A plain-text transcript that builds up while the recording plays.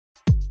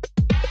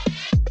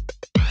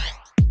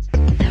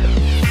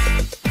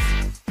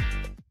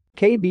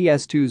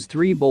KBS2's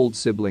Three Bold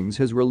Siblings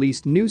has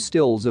released new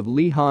stills of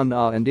Lee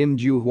Han-ah and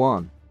Joo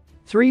Hwan.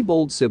 Three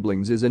Bold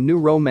Siblings is a new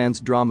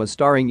romance drama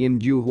starring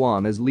Joo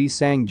Hwan as Lee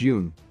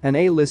Sang-joon, an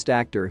A-list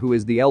actor who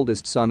is the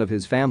eldest son of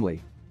his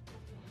family.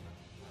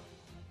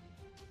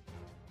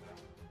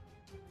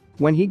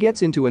 When he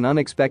gets into an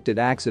unexpected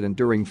accident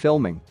during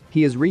filming,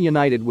 he is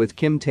reunited with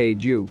Kim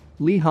Tae-joo,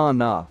 Lee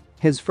Han-ah,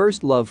 his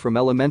first love from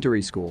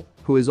elementary school,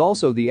 who is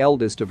also the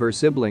eldest of her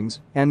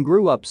siblings and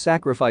grew up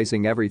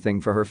sacrificing everything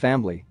for her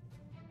family.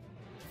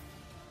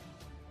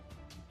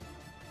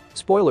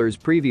 Spoilers: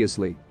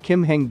 previously,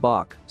 Kim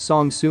Heng-bok,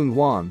 Song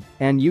Seung-hwan,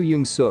 and Yoo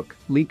Young-suk,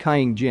 Lee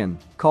Kyung-jin,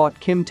 caught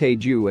Kim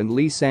Tae-joo and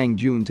Lee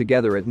Sang-joon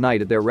together at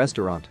night at their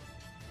restaurant.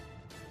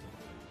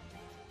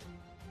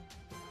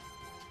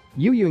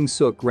 Yoo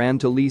Young-suk ran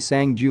to Lee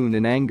Sang-joon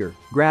in anger,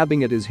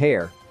 grabbing at his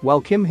hair, while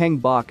Kim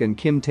Heng-bok and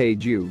Kim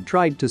Tae-joo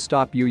tried to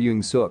stop Yoo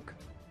Young-suk.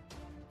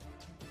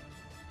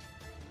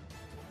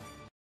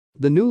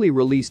 The newly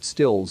released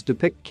stills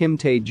depict Kim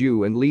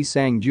Tae-joo and Lee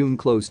Sang-joon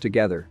close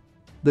together.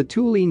 The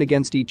two lean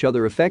against each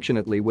other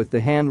affectionately with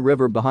the Han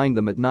River behind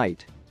them at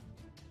night.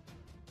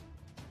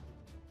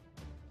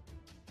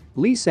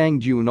 Lee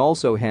Sang-joon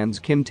also hands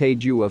Kim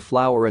Tae-joo a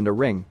flower and a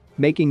ring,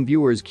 making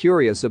viewers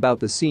curious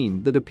about the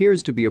scene that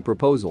appears to be a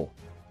proposal.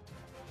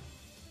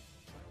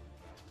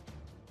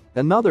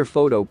 Another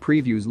photo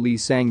previews Lee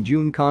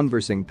Sang-joon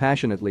conversing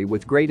passionately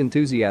with great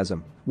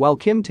enthusiasm, while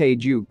Kim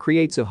Tae-joo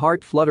creates a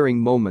heart-fluttering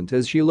moment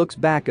as she looks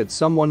back at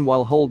someone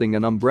while holding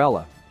an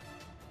umbrella.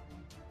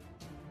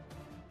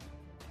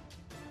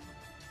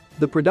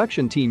 The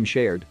production team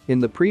shared, in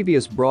the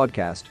previous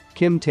broadcast,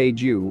 Kim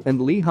Tae-joo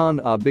and Lee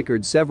Han-ah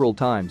bickered several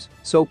times,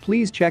 so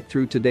please check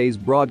through today's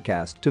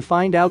broadcast to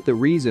find out the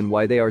reason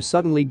why they are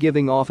suddenly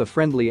giving off a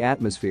friendly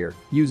atmosphere,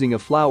 using a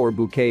flower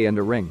bouquet and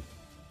a ring.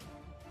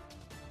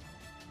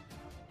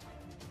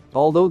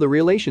 Although the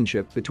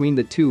relationship between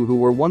the two who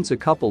were once a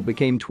couple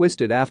became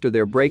twisted after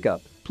their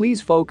breakup,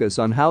 please focus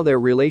on how their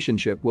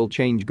relationship will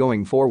change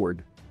going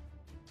forward.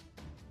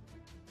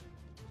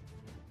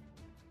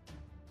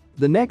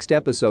 The next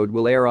episode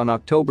will air on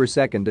October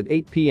 2nd at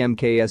 8 p.m.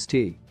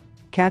 KST.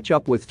 Catch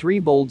up with Three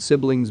Bold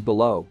Siblings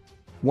below.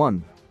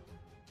 1.